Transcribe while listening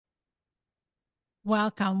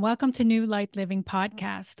Welcome to New Light Living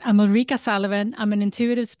Podcast. I'm Ulrika Sullivan. I'm an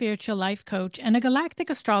intuitive spiritual life coach and a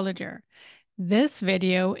galactic astrologer. This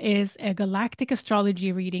video is a galactic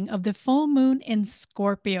astrology reading of the full moon in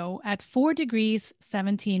Scorpio at 4 degrees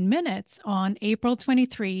 17 minutes on April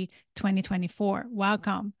 23, 2024.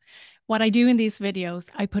 Welcome. What I do in these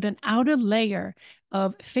videos, I put an outer layer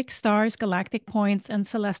of fixed stars, galactic points, and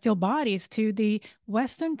celestial bodies to the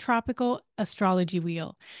Western tropical astrology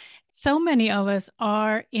wheel. So many of us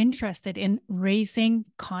are interested in raising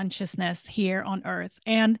consciousness here on Earth.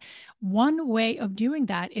 And one way of doing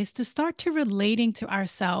that is to start to relating to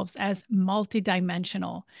ourselves as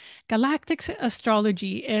multidimensional. Galactic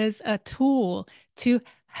astrology is a tool to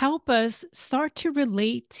help us start to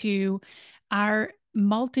relate to our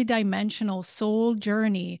multidimensional soul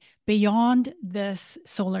journey beyond this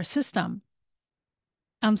solar system.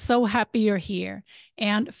 I'm so happy you're here.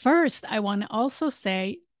 And first, I want to also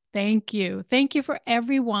say thank you. Thank you for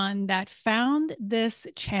everyone that found this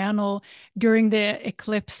channel during the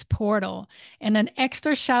Eclipse portal. And an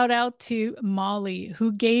extra shout out to Molly,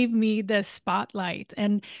 who gave me the spotlight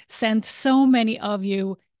and sent so many of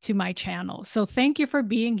you to my channel. So thank you for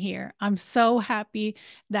being here. I'm so happy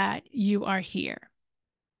that you are here.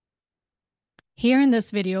 Here in this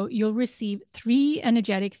video, you'll receive 3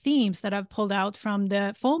 energetic themes that I've pulled out from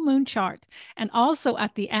the full moon chart. And also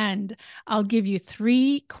at the end, I'll give you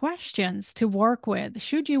 3 questions to work with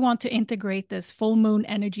should you want to integrate this full moon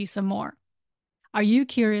energy some more. Are you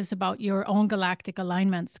curious about your own galactic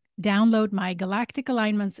alignments? Download my Galactic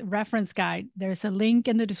Alignments reference guide. There's a link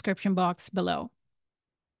in the description box below.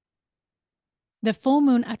 The full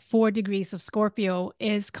moon at 4 degrees of Scorpio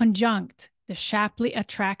is conjunct the Shapley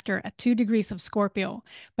Attractor at 2 degrees of Scorpio,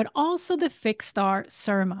 but also the fixed star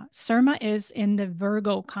Syrma. Syrma is in the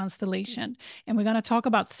Virgo constellation, and we're going to talk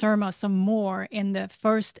about Syrma some more in the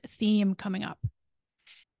first theme coming up.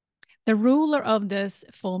 The ruler of this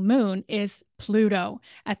full moon is Pluto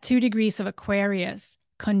at 2 degrees of Aquarius,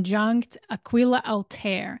 conjunct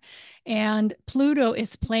Aquila-Altair. And Pluto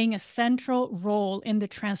is playing a central role in the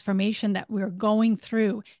transformation that we're going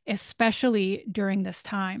through, especially during this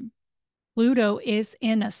time. Pluto is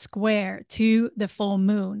in a square to the full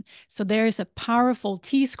moon. So there's a powerful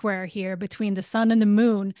T-square here between the sun and the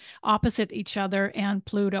moon opposite each other and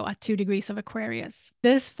Pluto at 2 degrees of Aquarius.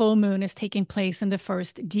 This full moon is taking place in the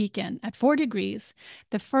first decan at 4 degrees.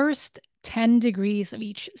 The first 10 degrees of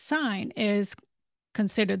each sign is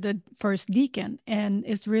considered the first decan and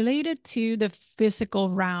is related to the physical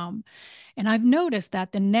realm. And I've noticed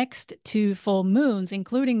that the next 2 full moons,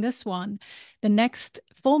 including this one, the next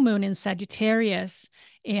full moon in Sagittarius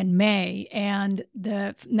in May, and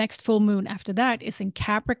the next full moon after that is in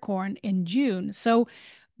Capricorn in June. So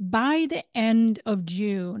by the end of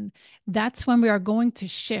June, that's when we are going to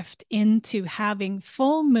shift into having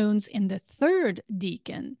full moons in the third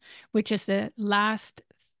decan, which is the last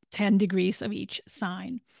 10 degrees of each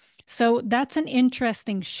sign. So that's an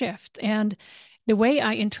interesting shift. And the way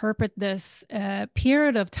I interpret this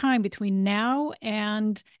period of time between now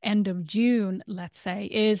and end of June, let's say,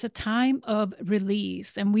 is a time of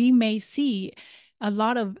release. And we may see a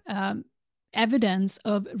lot of evidence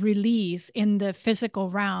of release in the physical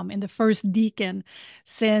realm in the first decan,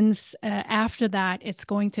 since after that, it's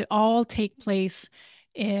going to all take place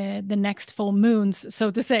the next full moons, so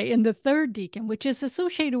to say, in the third decan, which is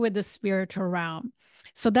associated with the spiritual realm.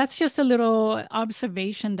 So that's just a little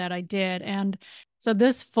observation that I did. And so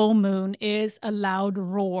this full moon is a loud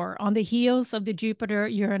roar on the heels of the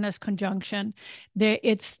Jupiter-Uranus conjunction.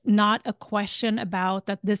 It's not a question about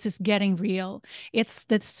that this is getting real. It's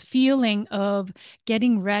this feeling of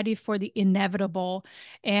getting ready for the inevitable.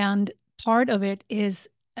 And part of it is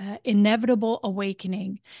inevitable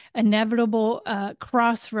awakening, inevitable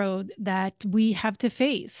crossroad that we have to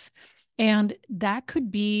face. And that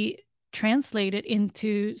could be translated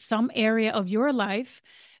into some area of your life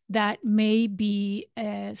that may be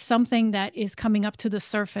something that is coming up to the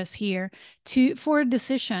surface here for a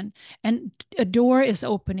decision. And a door is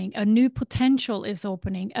opening, a new potential is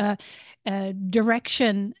opening, a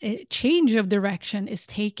direction, a change of direction is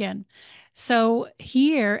taken. So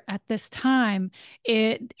here at this time,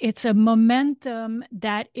 it's a momentum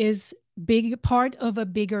that is part of a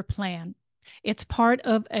bigger plan. It's part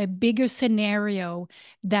of a bigger scenario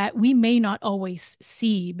that we may not always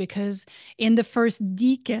see, because in the first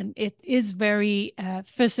decan, it is very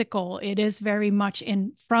physical. It is very much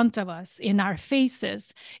in front of us, in our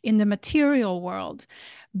faces, in the material world.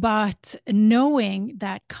 But knowing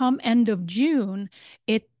that come end of June,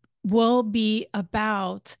 it will be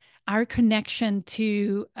about our connection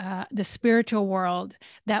to the spiritual world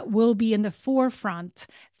that will be in the forefront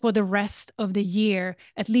for the rest of the year,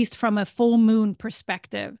 at least from a full moon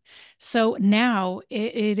perspective. So now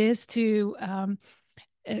it is to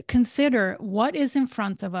consider what is in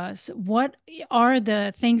front of us, what are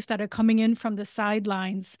the things that are coming in from the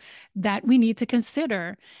sidelines that we need to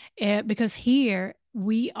consider, because here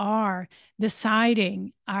we are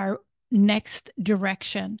deciding our next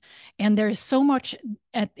direction. And there is so much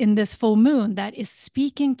in this full moon that is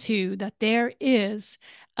speaking to that there is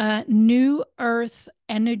a new earth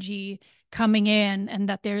energy coming in, and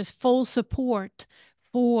that there's full support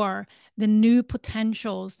for the new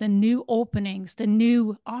potentials, the new openings, the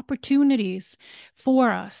new opportunities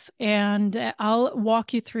for us. And I'll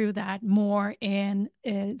walk you through that more in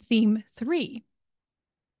theme 3.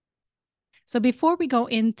 So before we go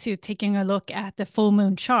into taking a look at the full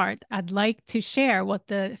moon chart, I'd like to share what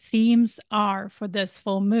the themes are for this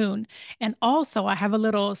full moon. And also I have a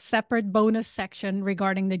little separate bonus section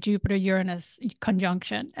regarding the Jupiter-Uranus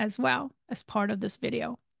conjunction as well as part of this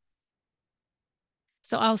video.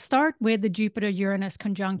 So I'll start with the Jupiter-Uranus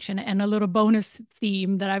conjunction and a little bonus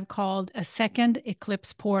theme that I've called a second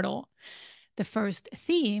eclipse portal. The first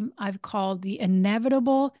theme I've called the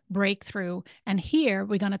inevitable breakthrough. And here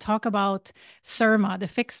we're going to talk about Syrma, the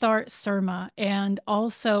fixed star Syrma, and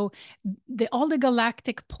also all the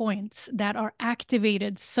galactic points that are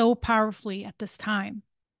activated so powerfully at this time.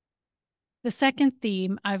 The second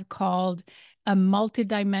theme I've called a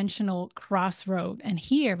multidimensional crossroad. And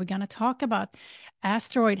here we're going to talk about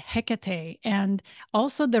asteroid Hecate and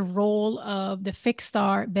also the role of the fixed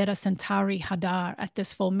star Beta Centauri Hadar at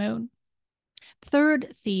this full moon.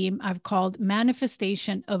 Third theme I've called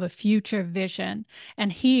manifestation of a future vision.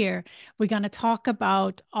 And here we're going to talk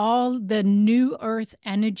about all the new earth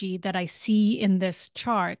energy that I see in this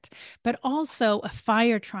chart, but also a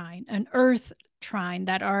fire trine, an earth trine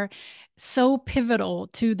that are so pivotal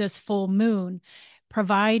to this full moon,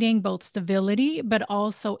 providing both stability, but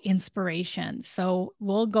also inspiration. So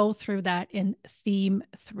we'll go through that in theme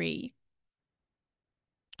 3.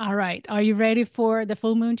 All right. Are you ready for the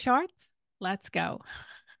full moon chart? Let's go.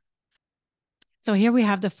 So here we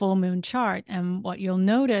have the full moon chart, and what you'll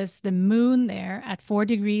notice, the moon there at 4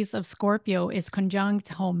 degrees of Scorpio is conjunct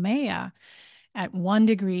Haumea at 1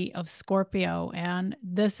 degree of Scorpio. And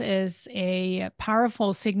this is a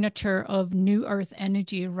powerful signature of new earth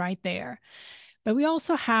energy right there. But we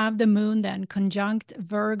also have the moon then conjunct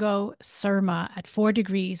Virgo-Syrma at 4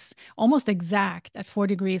 degrees, almost exact at 4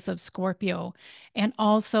 degrees of Scorpio, and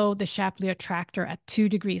also the Shapley Attractor at 2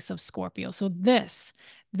 degrees of Scorpio. So this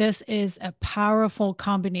is a powerful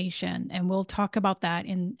combination, and we'll talk about that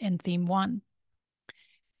in theme 1.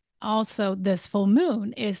 Also, this full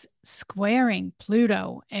moon is squaring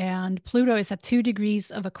Pluto, and Pluto is at 2 degrees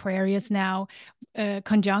of Aquarius now,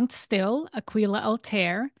 conjunct still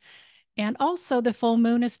Aquila-Altair. And also the full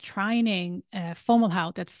moon is trining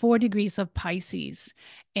Fomalhaut at 4 degrees of Pisces.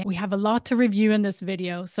 And we have a lot to review in this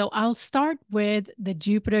video. So I'll start with the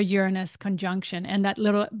Jupiter-Uranus conjunction and that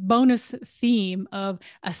little bonus theme of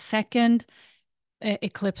a second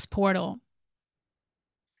eclipse portal.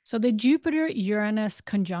 So the Jupiter-Uranus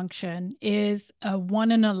conjunction is a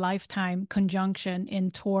one-in-a-lifetime conjunction in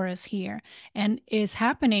Taurus here, and is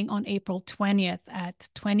happening on April 20th at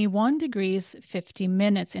 21 degrees 50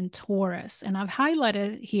 minutes in Taurus. And I've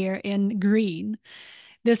highlighted here in green.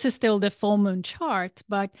 This is still the full moon chart,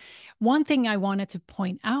 but one thing I wanted to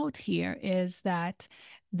point out here is that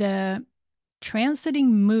the transiting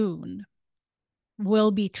moon will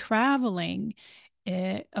be traveling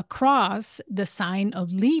across the sign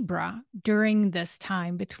of Libra during this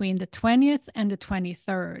time between the 20th and the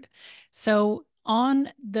 23rd. So on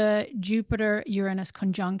the Jupiter-Uranus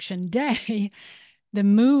conjunction day, the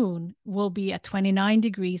moon will be at 29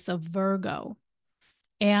 degrees of Virgo.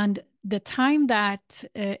 And the time that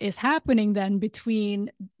is happening then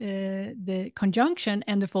between the conjunction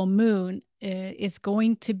and the full moon is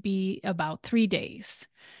going to be about 3 days.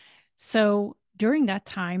 So during that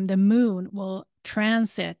time, the moon will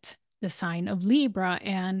transit the sign of Libra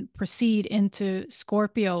and proceed into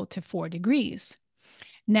Scorpio to 4 degrees.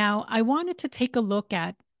 Now, I wanted to take a look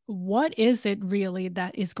at what is it really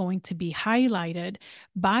that is going to be highlighted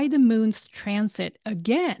by the moon's transit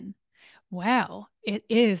again. Well, it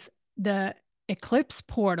is the eclipse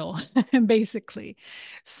portal, basically.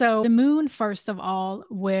 So the moon, first of all,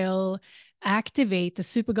 will activate the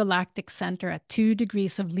supergalactic center at 2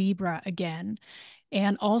 degrees of Libra again,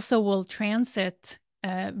 and also will transit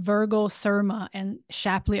Virgo-Syrma and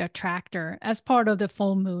Shapley Attractor as part of the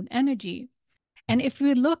full moon energy. And if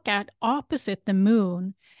we look at opposite the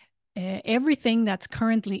moon, everything that's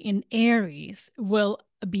currently in Aries will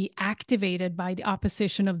be activated by the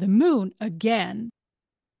opposition of the moon again.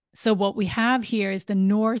 So what we have here is the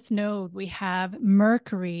North Node. We have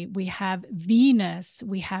Mercury, we have Venus,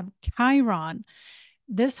 we have Chiron.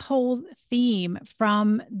 This whole theme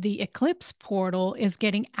from the eclipse portal is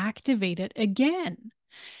getting activated again.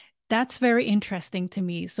 That's very interesting to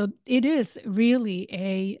me. So it is really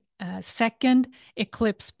a second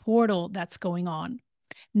eclipse portal that's going on.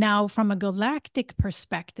 Now, from a galactic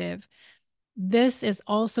perspective, this is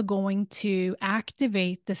also going to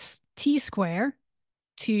activate this T-square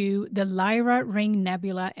to the Lyra ring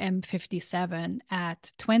nebula M57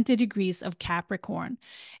 at 20 degrees of Capricorn.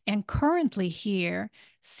 And currently here,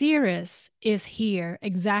 Sirius is here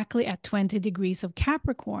exactly at 20 degrees of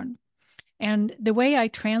Capricorn. And the way I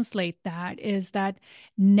translate that is that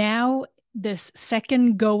now this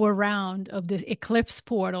second go around of the eclipse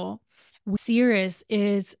portal, Sirius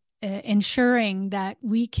is ensuring that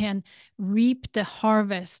we can reap the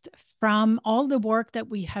harvest from all the work that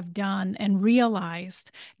we have done and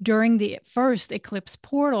realized during the first eclipse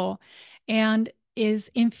portal, and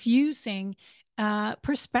is infusing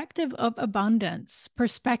perspective of abundance,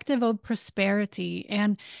 perspective of prosperity,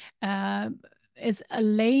 and is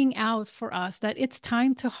laying out for us that it's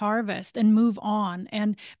time to harvest and move on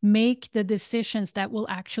and make the decisions that will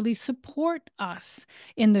actually support us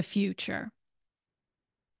in the future.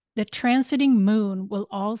 The transiting moon will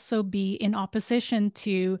also be in opposition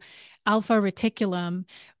to Alpha Reticulum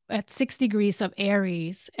at 6 degrees of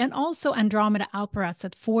Aries, and also Andromeda-Alperatz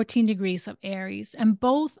at 14 degrees of Aries. And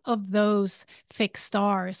both of those fixed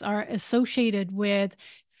stars are associated with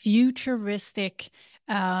futuristic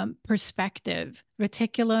perspective.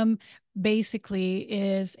 Reticulum basically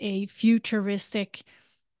is a futuristic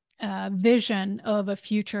vision of a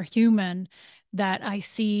future human that I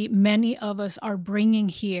see many of us are bringing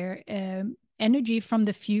here. Energy from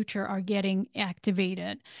the future are getting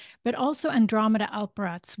activated, but also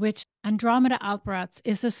Andromeda-Alperatz, which Andromeda-Alperatz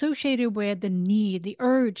is associated with the need, the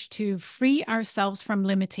urge to free ourselves from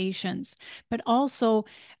limitations, but also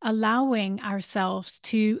allowing ourselves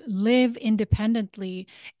to live independently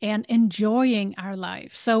and enjoying our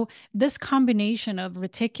life. So this combination of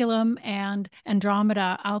Reticulum and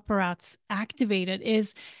Andromeda-Alperatz activated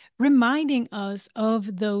is reminding us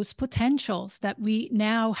of those potentials that we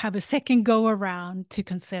now have a second go around to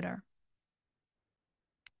consider.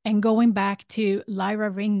 And going back to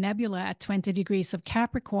Lyra ring nebula at 20 degrees of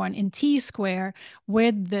Capricorn in T-square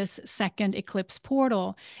with this second eclipse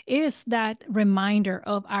portal is that reminder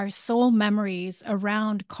of our soul memories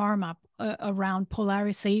around karma, around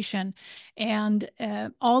polarization, and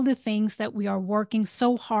all the things that we are working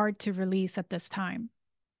so hard to release at this time.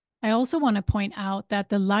 I also want to point out that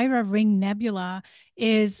the Lyra ring nebula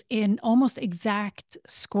is in almost exact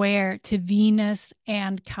square to Venus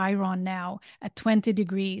and Chiron now at 20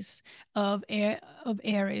 degrees of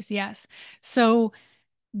Aries. Yes. So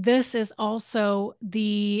this is also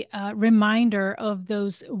the reminder of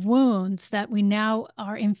those wounds that we now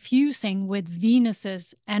are infusing with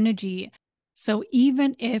Venus's energy. So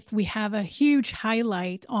even if we have a huge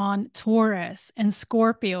highlight on Taurus and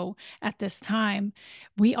Scorpio at this time,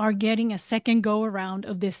 we are getting a second go around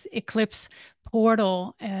of this eclipse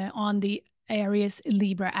portal on the Aries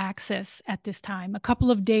Libra axis at this time, a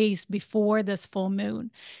couple of days before this full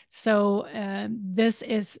moon. So this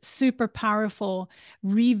is super powerful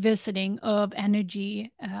revisiting of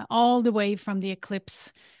energy all the way from the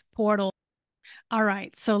eclipse portal. All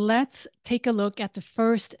right, so let's take a look at the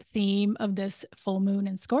first theme of this full moon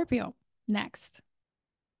in Scorpio next.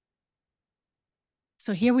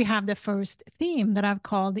 So here we have the first theme that I've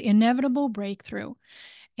called the inevitable breakthrough.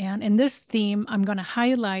 And in this theme, I'm going to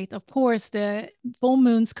highlight, of course, the full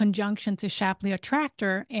moon's conjunction to Shapley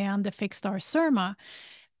Attractor and the fixed star Syrma,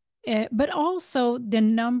 but also the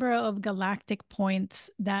number of galactic points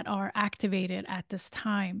that are activated at this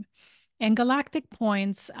time. And galactic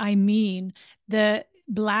points, I mean the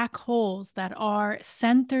black holes that are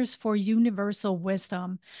centers for universal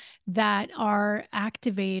wisdom that are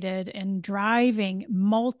activated and driving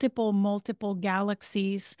multiple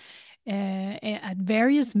galaxies at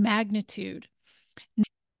various magnitude.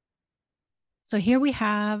 So here we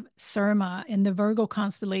have Syrma in the Virgo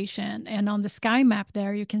constellation. And on the sky map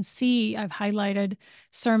there, you can see I've highlighted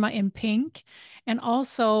Syrma in pink. And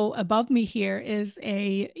also above me here is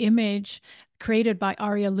a image created by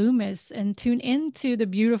Aria Loomis. And tune into the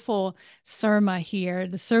beautiful Syrma here.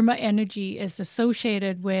 The Syrma energy is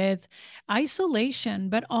associated with isolation,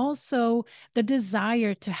 but also the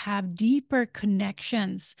desire to have deeper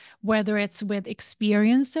connections, whether it's with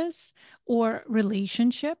experiences or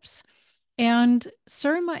relationships. And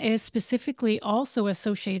Syrma is specifically also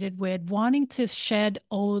associated with wanting to shed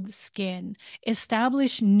old skin,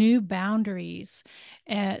 establish new boundaries.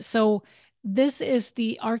 So this is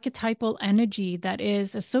the archetypal energy that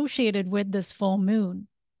is associated with this full moon.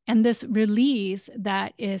 And this release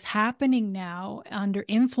that is happening now under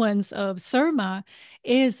influence of Syrma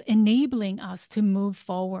is enabling us to move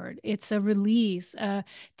forward. It's a release,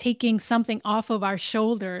 taking something off of our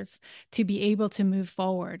shoulders to be able to move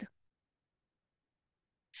forward.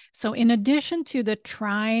 So in addition to the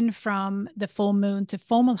trine from the full moon to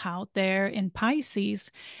Fomalhaut there in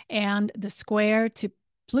Pisces and the square to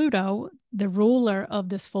Pluto, the ruler of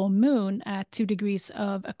this full moon at 2 degrees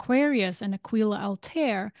of Aquarius and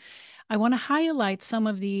Aquila-Altair, I want to highlight some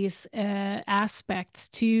of these aspects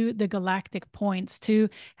to the galactic points to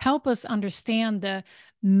help us understand the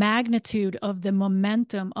magnitude of the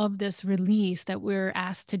momentum of this release that we're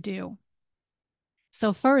asked to do.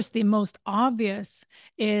 So first, the most obvious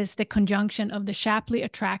is the conjunction of the Shapley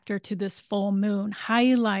Attractor to this full moon,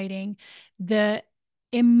 highlighting the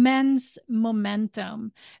immense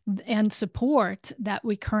momentum and support that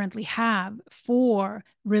we currently have for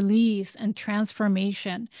release and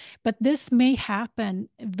transformation. But this may happen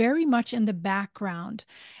very much in the background,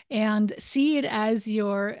 and see it as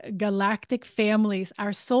your galactic families,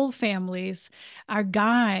 our soul families, our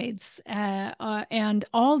guides, and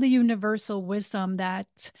all the universal wisdom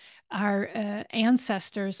that our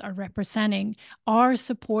ancestors are representing are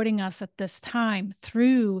supporting us at this time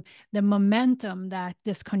through the momentum that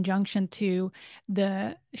this conjunction to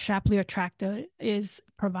the Shapley Attractor is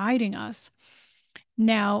providing us.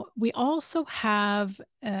 Now, we also have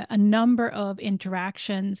a number of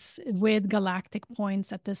interactions with galactic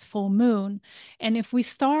points at this full moon. And if we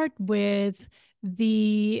start with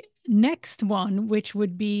the next one, which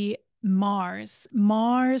would be Mars.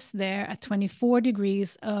 Mars there at 24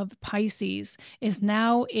 degrees of Pisces is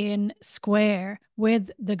now in square with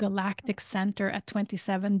the galactic center at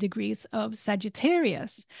 27 degrees of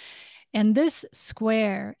Sagittarius. And this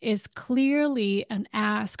square is clearly an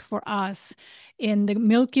ask for us in the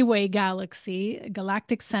Milky Way galaxy.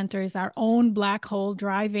 Galactic center is our own black hole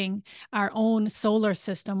driving our own solar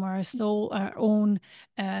system, or our own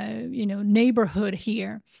neighborhood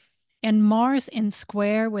here. And Mars in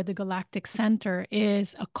square with the galactic center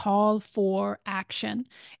is a call for action.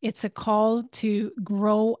 It's a call to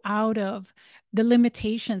grow out of the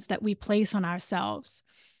limitations that we place on ourselves.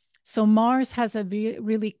 So Mars has a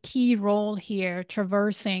really key role here,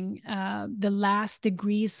 traversing the last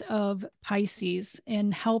degrees of Pisces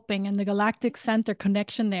in helping, and the galactic center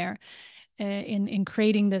connection there in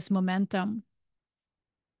creating this momentum.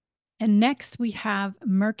 And next we have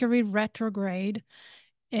Mercury retrograde,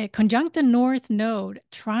 conjunct the North Node,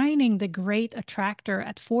 trining the Great Attractor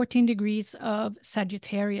at 14 degrees of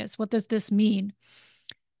Sagittarius. What does this mean?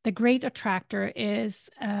 The Great Attractor is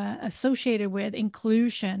associated with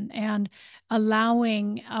inclusion and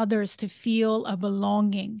allowing others to feel a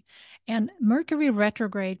belonging. And Mercury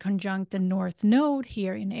retrograde conjunct the North Node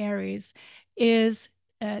here in Aries is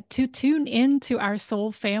to tune into our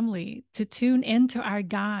soul family, to tune into our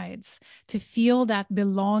guides, to feel that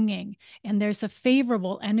belonging. And there's a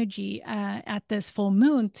favorable energy at this full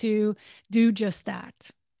moon to do just that.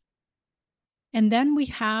 And then we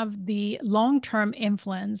have the long-term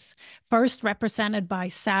influence, first represented by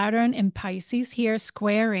Saturn in Pisces here,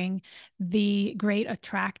 squaring the Great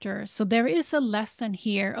Attractor. So there is a lesson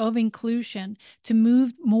here of inclusion to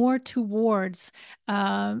move more towards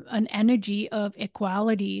an energy of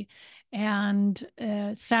equality. And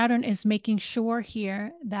Saturn is making sure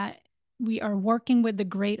here that we are working with the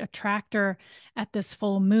Great Attractor at this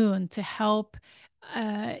full moon to help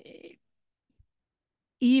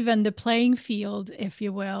even the playing field, if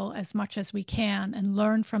you will, as much as we can and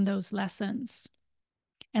learn from those lessons.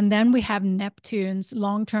 And then we have Neptune's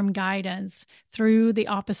long-term guidance through the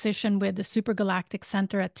opposition with the supergalactic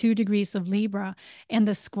center at 2 degrees of Libra and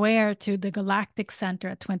the square to the galactic center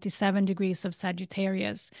at 27 degrees of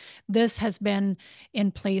Sagittarius. This has been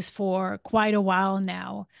in place for quite a while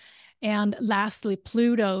now. And lastly,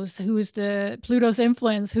 Pluto's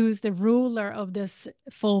influence, who's the ruler of this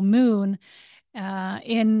full moon,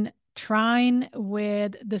 in trine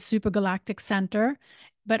with the supergalactic center,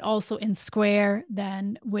 but also in square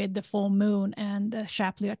then with the full moon and the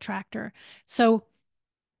Shapley Attractor. So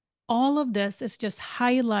all of this is just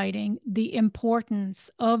highlighting the importance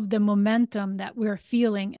of the momentum that we're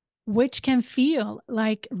feeling, which can feel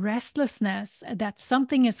like restlessness, that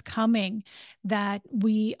something is coming, that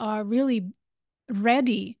we are really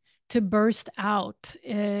ready to burst out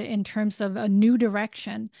in terms of a new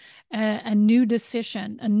direction, a new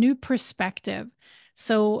decision, a new perspective.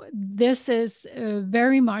 So this is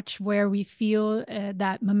very much where we feel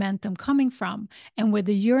that momentum coming from. And with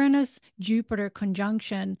the Uranus-Jupiter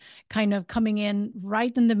conjunction kind of coming in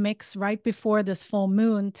right in the mix, right before this full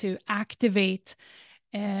moon to activate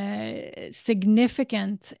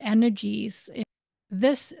significant energies,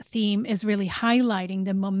 this theme is really highlighting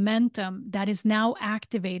the momentum that is now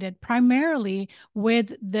activated primarily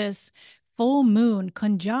with this full moon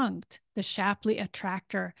conjunct the Shapley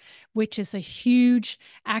Attractor, which is a huge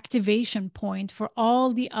activation point for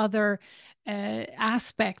all the other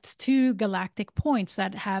aspects to galactic points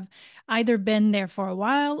that have either been there for a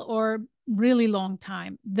while or really long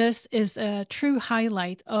time. This is a true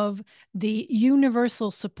highlight of the universal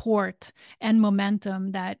support and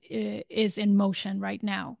momentum that is in motion right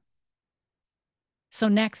now. So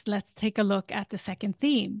next, let's take a look at the second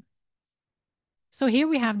theme. So here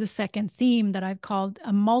we have the second theme that I've called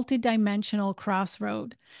a multidimensional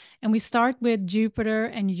crossroad. And we start with Jupiter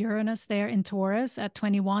and Uranus there in Taurus at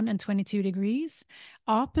 21 and 22 degrees,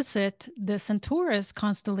 opposite the Centaurus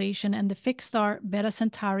constellation and the fixed star Beta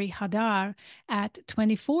Centauri Hadar at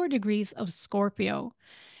 24 degrees of Scorpio.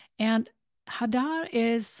 And Hadar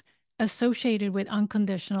is associated with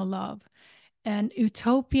unconditional love, an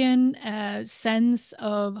utopian sense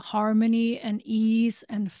of harmony and ease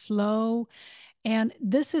and flow. And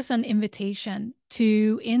this is an invitation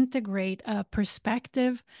to integrate a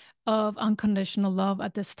perspective of unconditional love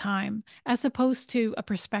at this time, as opposed to a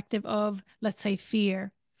perspective of, let's say,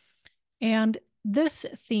 fear. And this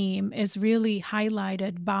theme is really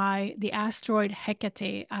highlighted by the asteroid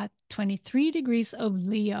Hecate at 23 degrees of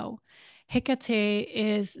Leo. Hecate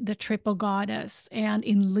is the triple goddess, and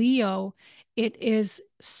in Leo, it is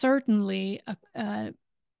certainly a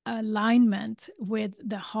alignment with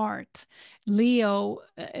the heart. Leo,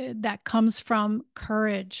 that comes from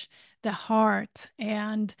courage, the heart,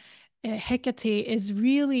 and Hecate is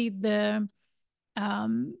really the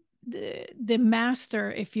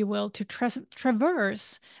master, if you will, to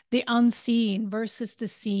traverse the unseen versus the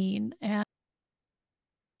seen. And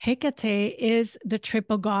Hecate is the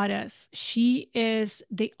triple goddess. She is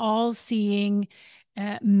the all-seeing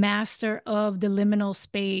master of the liminal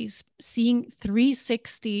space, seeing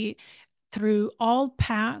 360 through all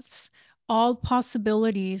paths, all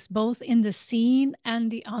possibilities, both in the seen and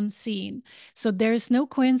the unseen. So there's no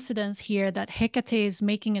coincidence here that Hecate is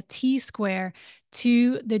making a T-square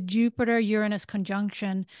to the Jupiter-Uranus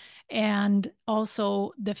conjunction and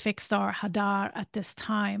also the fixed star Hadar at this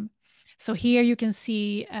time. So here you can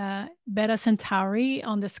see Beta Centauri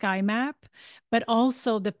on the sky map, but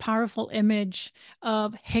also the powerful image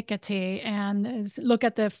of Hecate. And look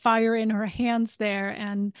at the fire in her hands there,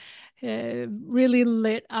 and really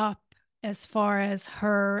lit up as far as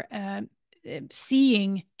her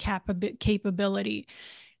seeing capability,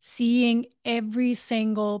 seeing every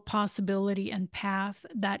single possibility and path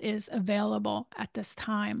that is available at this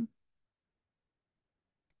time.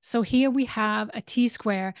 So here we have a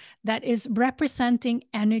T-square that is representing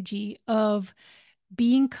energy of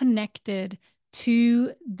being connected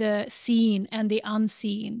to the seen and the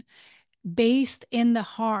unseen, based in the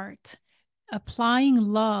heart, applying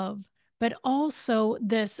love, but also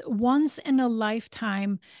this once in a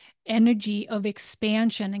lifetime energy of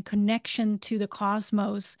expansion and connection to the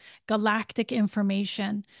cosmos, galactic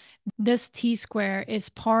information. This T-square is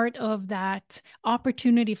part of that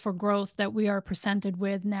opportunity for growth that we are presented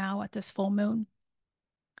with now at this full moon.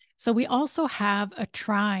 So we also have a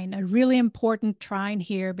trine, a really important trine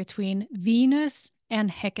here between Venus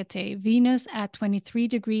and Hecate. Venus at 23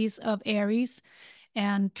 degrees of Aries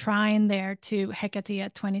and trine there to Hecate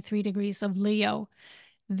at 23 degrees of Leo.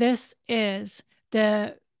 This is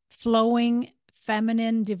the flowing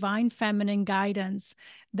feminine, divine feminine guidance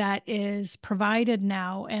that is provided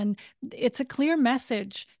now. And it's a clear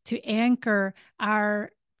message to anchor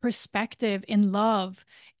our perspective in love,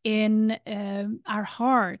 in our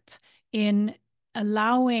heart, in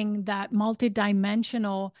allowing that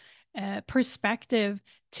multidimensional perspective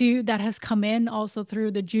that has come in also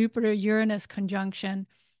through the Jupiter-Uranus conjunction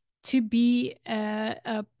to be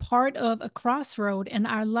a part of a crossroad in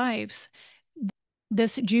our lives.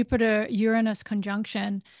 This Jupiter-Uranus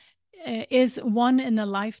conjunction is one in a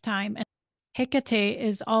lifetime. And Hecate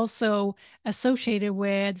is also associated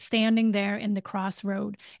with standing there in the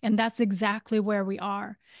crossroad. And that's exactly where we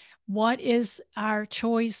are. What is our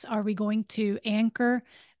choice? Are we going to anchor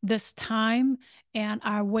this time and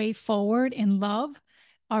our way forward in love?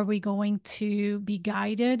 Are we going to be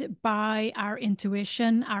guided by our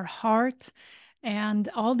intuition, our heart, and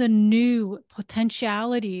all the new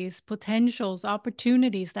potentials,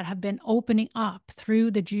 opportunities that have been opening up through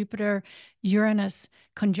the Jupiter-Uranus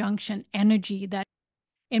conjunction energy that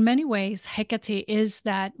in many ways, Hecate is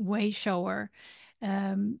that way shower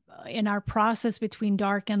in our process between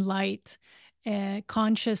dark and light,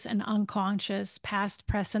 conscious and unconscious, past,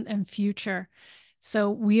 present, and future. So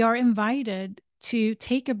we are invited to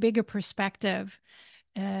take a bigger perspective.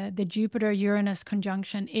 The Jupiter-Uranus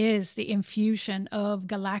conjunction is the infusion of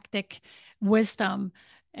galactic wisdom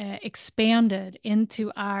expanded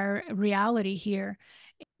into our reality here.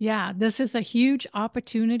 Yeah, this is a huge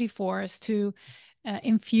opportunity for us to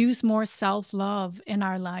infuse more self-love in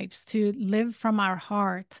our lives, to live from our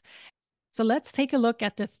heart. So let's take a look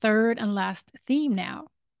at the third and last theme now.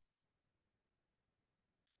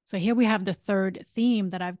 So here we have the third theme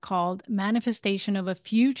that I've called Manifestation of a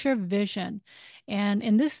Future Vision. And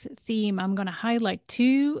in this theme, I'm going to highlight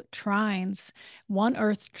two trines, one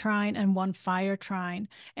earth trine and one fire trine,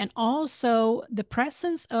 and also the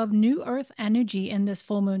presence of new earth energy in this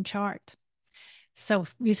full moon chart. So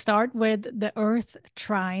we start with the Earth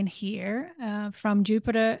trine here, from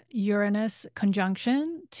Jupiter-Uranus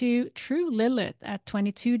conjunction to true Lilith at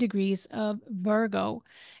 22 degrees of Virgo.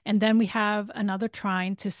 And then we have another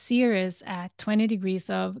trine to Ceres at 20 degrees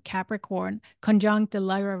of Capricorn, conjunct the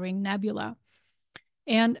Lyra ring nebula.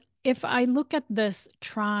 And if I look at this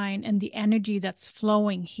trine and the energy that's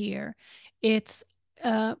flowing here, it's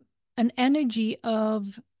an energy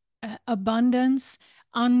of abundance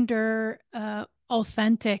under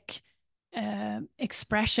authentic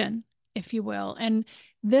expression, if you will. And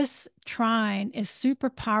this trine is super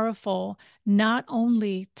powerful, not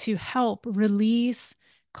only to help release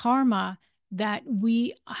karma that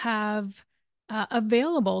we have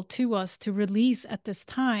available to us to release at this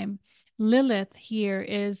time. Lilith here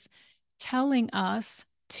is telling us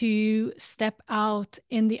to step out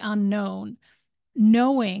in the unknown,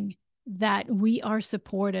 knowing that we are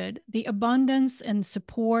supported. The abundance and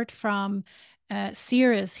support from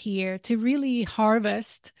Ceres here to really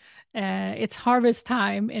harvest. It's harvest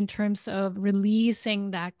time in terms of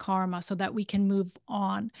releasing that karma so that we can move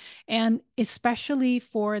on. And especially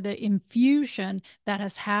for the infusion that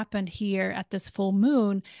has happened here at this full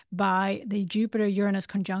moon by the Jupiter-Uranus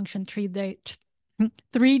conjunction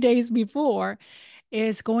 3 days before,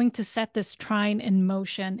 is going to set this trine in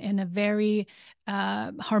motion in a very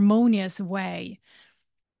harmonious way.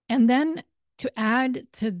 And then to add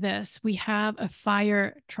to this, we have a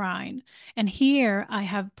fire trine. And here I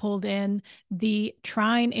have pulled in the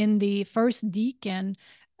trine in the first decan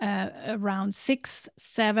around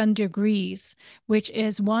 6-7 degrees, which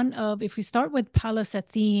is one of, if we start with Pallas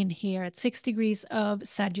Athene here at 6 degrees of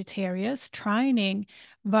Sagittarius, trining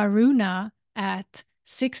Varuna at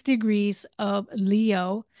 6 degrees of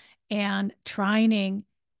Leo, and trining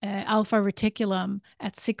Alpha Reticulum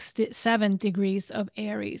at 7 degrees of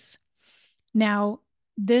Aries. Now,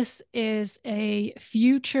 this is a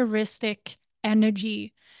futuristic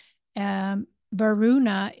energy.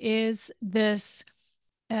 Varuna is this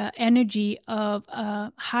energy of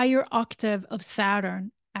a higher octave of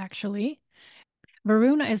Saturn, actually.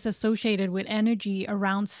 Varuna is associated with energy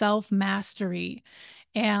around self-mastery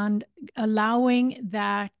and allowing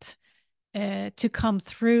that to come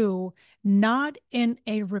through, not in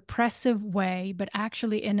a repressive way, but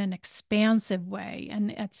actually in an expansive way.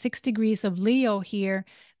 And at 6 degrees of Leo here,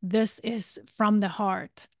 this is from the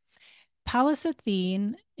heart. Pallas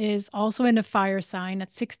Athene is also in a fire sign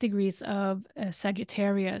at 6 degrees of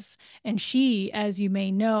Sagittarius. And she, as you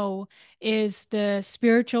may know, is the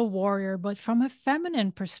spiritual warrior, but from a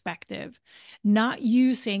feminine perspective, not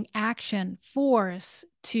using action, force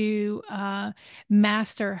to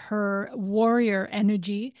master her warrior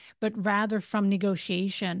energy, but rather from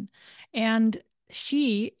negotiation. And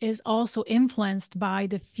she is also influenced by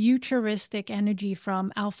the futuristic energy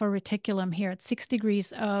from Alpha Reticulum here at 6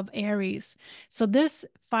 degrees of Aries. So this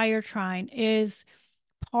fire trine is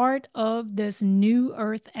part of this new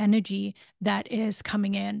earth energy that is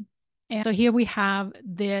coming in. And so here we have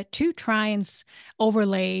the two trines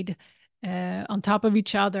overlaid on top of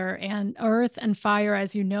each other, and earth and fire,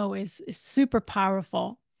 as you know, is super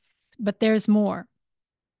powerful, but there's more.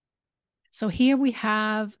 So here we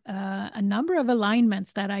have a number of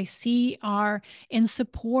alignments that I see are in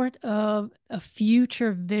support of a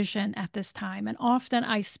future vision at this time. And often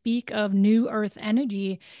I speak of new earth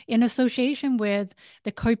energy in association with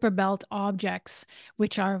the Kuiper belt objects,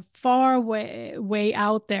 which are far way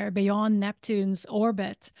out there beyond Neptune's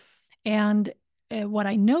orbit. And what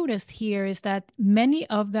I noticed here is that many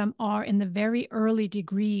of them are in the very early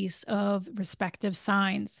degrees of respective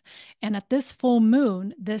signs. And at this full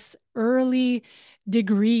moon, this early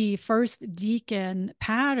degree, first decan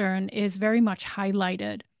pattern is very much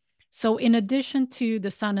highlighted. So in addition to the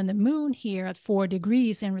sun and the moon here at 4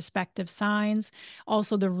 degrees in respective signs,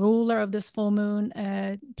 also the ruler of this full moon,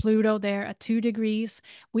 Pluto there at 2 degrees,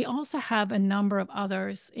 we also have a number of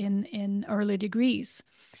others in early degrees.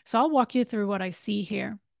 So I'll walk you through what I see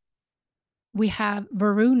here. We have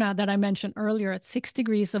Varuna that I mentioned earlier at 6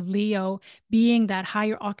 degrees of Leo, being that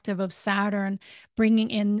higher octave of Saturn, bringing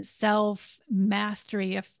in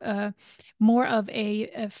self-mastery, more of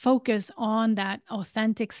a focus on that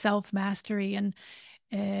authentic self-mastery and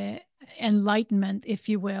enlightenment, if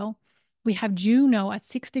you will. We have Juno at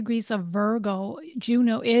 6 degrees of Virgo.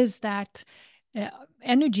 Juno is that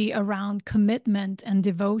energy around commitment and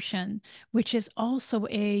devotion, which is also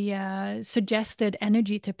a suggested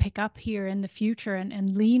energy to pick up here in the future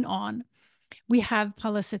and lean on. We have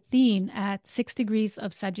Pallas Athene at 6 degrees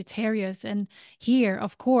of Sagittarius. And here,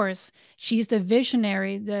 of course, she's the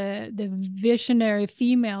visionary, the visionary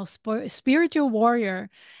female spiritual warrior.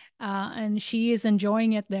 And she is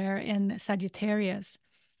enjoying it there in Sagittarius.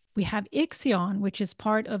 We have Ixion, which is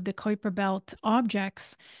part of the Kuiper Belt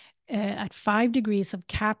objects at 5 degrees of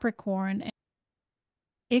Capricorn.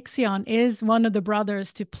 Ixion is one of the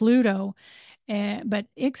brothers to Pluto, but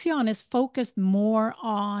Ixion is focused more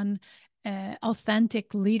on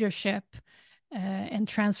authentic leadership and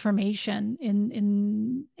transformation.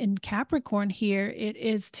 In Capricorn here, it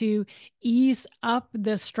is to ease up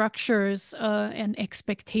the structures and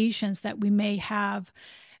expectations that we may have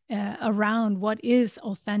around what is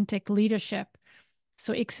authentic leadership.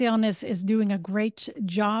 So Ixion is doing a great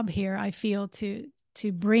job here, I feel, to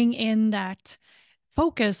bring in that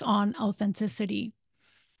focus on authenticity.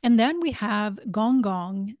 And then we have Gong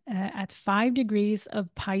Gong at 5 degrees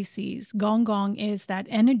of Pisces. Gong Gong is that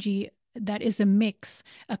energy that is a mix,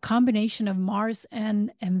 a combination of Mars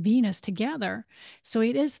and Venus together. So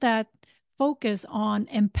it is that focus on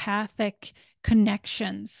empathic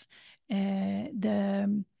connections,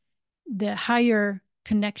 the higher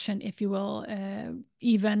connection, if you will,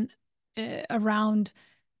 even around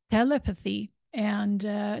telepathy and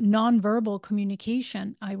nonverbal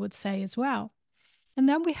communication, I would say as well. And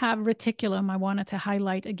then we have Reticulum, I wanted to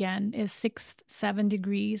highlight again, is 6, 7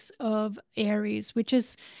 degrees of Aries, which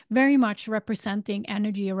is very much representing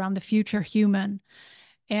energy around the future human.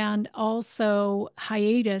 And also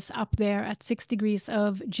hiatus up there at 6 degrees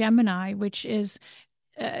of Gemini, which is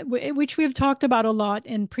which we've talked about a lot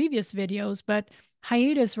in previous videos, but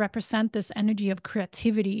hiatus represent this energy of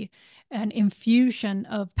creativity and infusion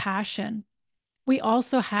of passion. We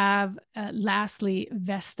also have, lastly,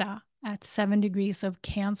 Vesta at 7 degrees of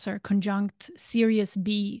Cancer, conjunct Sirius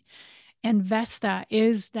B. And Vesta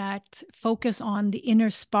is that focus on the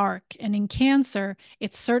inner spark. And in Cancer,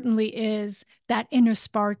 it certainly is that inner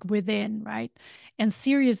spark within, right? And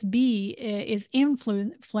Sirius B is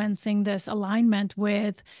influencing this alignment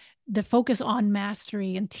with the focus on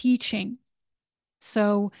mastery and teaching.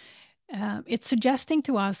 So it's suggesting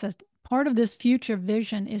to us that part of this future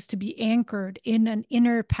vision is to be anchored in an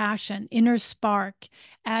inner passion, inner spark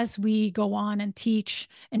as we go on and teach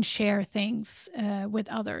and share things with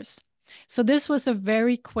others. So this was a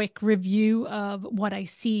very quick review of what I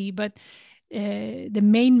see, but the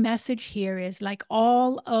main message here is like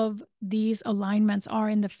all of these alignments are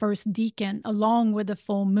in the first decan along with the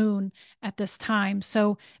full moon at this time.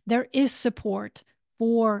 So there is support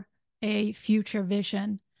for a future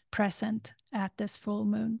vision present at this full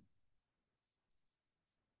moon.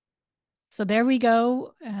 So there we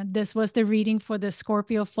go. This was the reading for the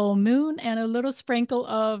Scorpio full moon and a little sprinkle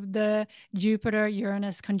of the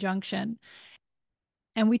Jupiter-Uranus conjunction.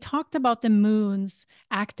 And we talked about the moon's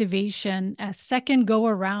activation as second go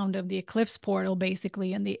around of the eclipse portal,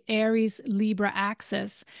 basically, in the Aries-Libra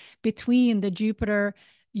axis between the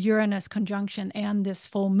Jupiter-Uranus conjunction and this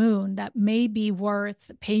full moon that may be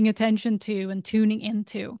worth paying attention to and tuning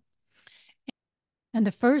into. And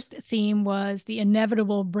the first theme was the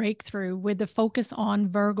inevitable breakthrough with the focus on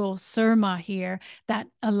Virgo-Syrma here that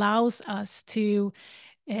allows us to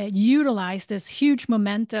utilize this huge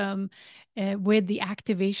momentum with the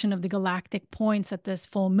activation of the galactic points at this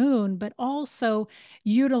full moon, but also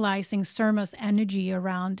utilizing Syrma's energy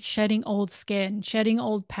around shedding old skin, shedding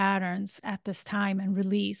old patterns at this time and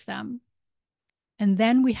release them. And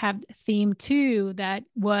then we have theme 2 that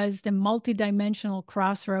was the multidimensional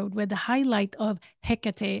crossroad with the highlight of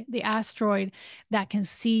Hecate, the asteroid that can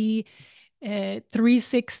see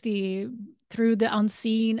 360 through the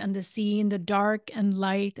unseen and the seen, the dark and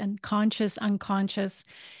light and conscious, unconscious,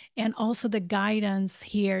 and also the guidance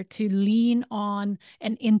here to lean on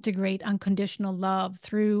and integrate unconditional love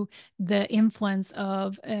through the influence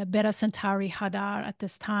of Beta Centauri Hadar at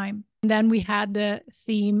this time. Then we had the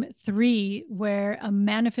theme 3, where a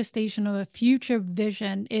manifestation of a future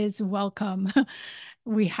vision is welcome.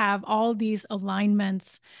 We have all these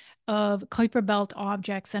alignments of Kuiper Belt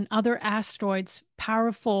objects and other asteroids,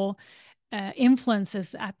 powerful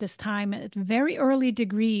influences at this time at very early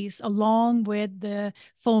degrees, along with the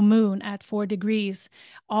full moon at 4 degrees,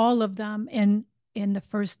 all of them in the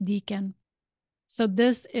first decan. So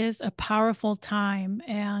this is a powerful time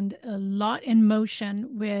and a lot in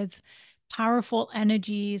motion, with powerful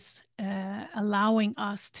energies allowing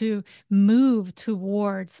us to move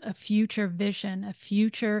towards a future vision, a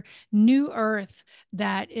future new earth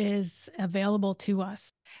that is available to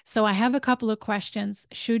us. So I have a couple of questions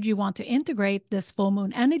should you want to integrate this full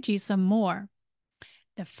moon energy some more.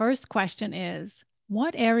 The first question is,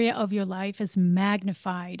 what area of your life is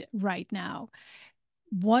magnified right now?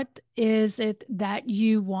 What is it that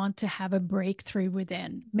you want to have a breakthrough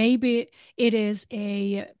within? Maybe it is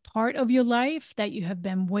a part of your life that you have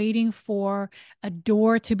been waiting for a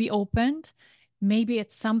door to be opened. Maybe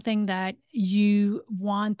it's something that you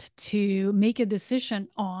want to make a decision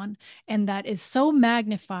on, and that is so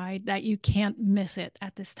magnified that you can't miss it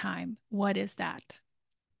at this time. What is that?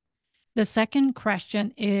 The second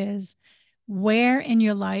question is, where in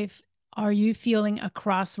your life are you feeling a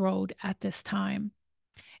crossroad at this time?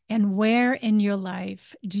 And where in your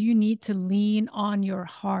life do you need to lean on your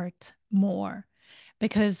heart more?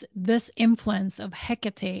 Because this influence of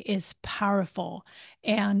Hecate is powerful,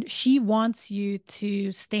 and she wants you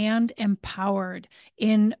to stand empowered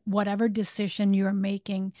in whatever decision you're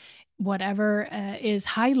making, whatever is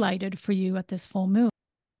highlighted for you at this full moon.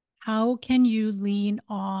 How can you lean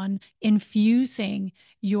on infusing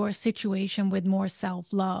your situation with more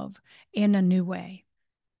self-love in a new way?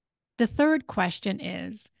 The third question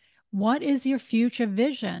is, what is your future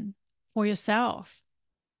vision for yourself,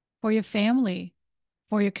 for your family,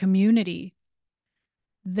 for your community?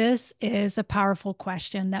 This is a powerful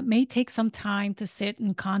question that may take some time to sit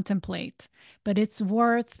and contemplate, but it's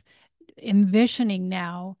worth envisioning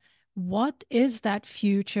now. What is that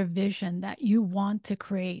future vision that you want to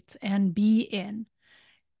create and be in?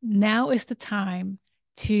 Now is the time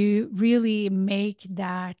to really make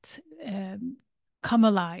that come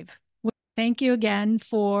alive. Thank you again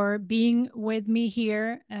for being with me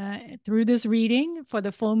here through this reading for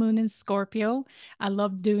the full moon in Scorpio. I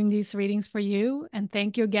love doing these readings for you. And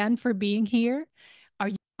thank you again for being here.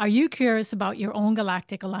 Are you curious about your own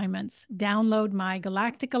galactic alignments? Download my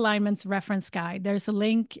Galactic Alignments Reference Guide. There's a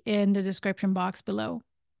link in the description box below.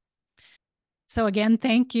 So again,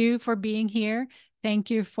 thank you for being here.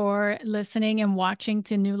 Thank you for listening and watching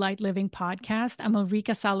to New Light Living podcast. I'm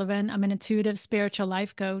Ulrika Sullivan. I'm an intuitive spiritual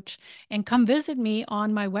life coach. And come visit me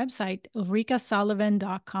on my website,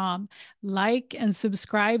 ulrikasullivan.com. Like and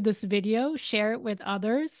subscribe this video, share it with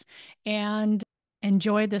others, and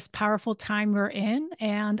enjoy this powerful time we're in.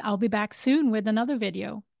 And I'll be back soon with another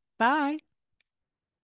video. Bye.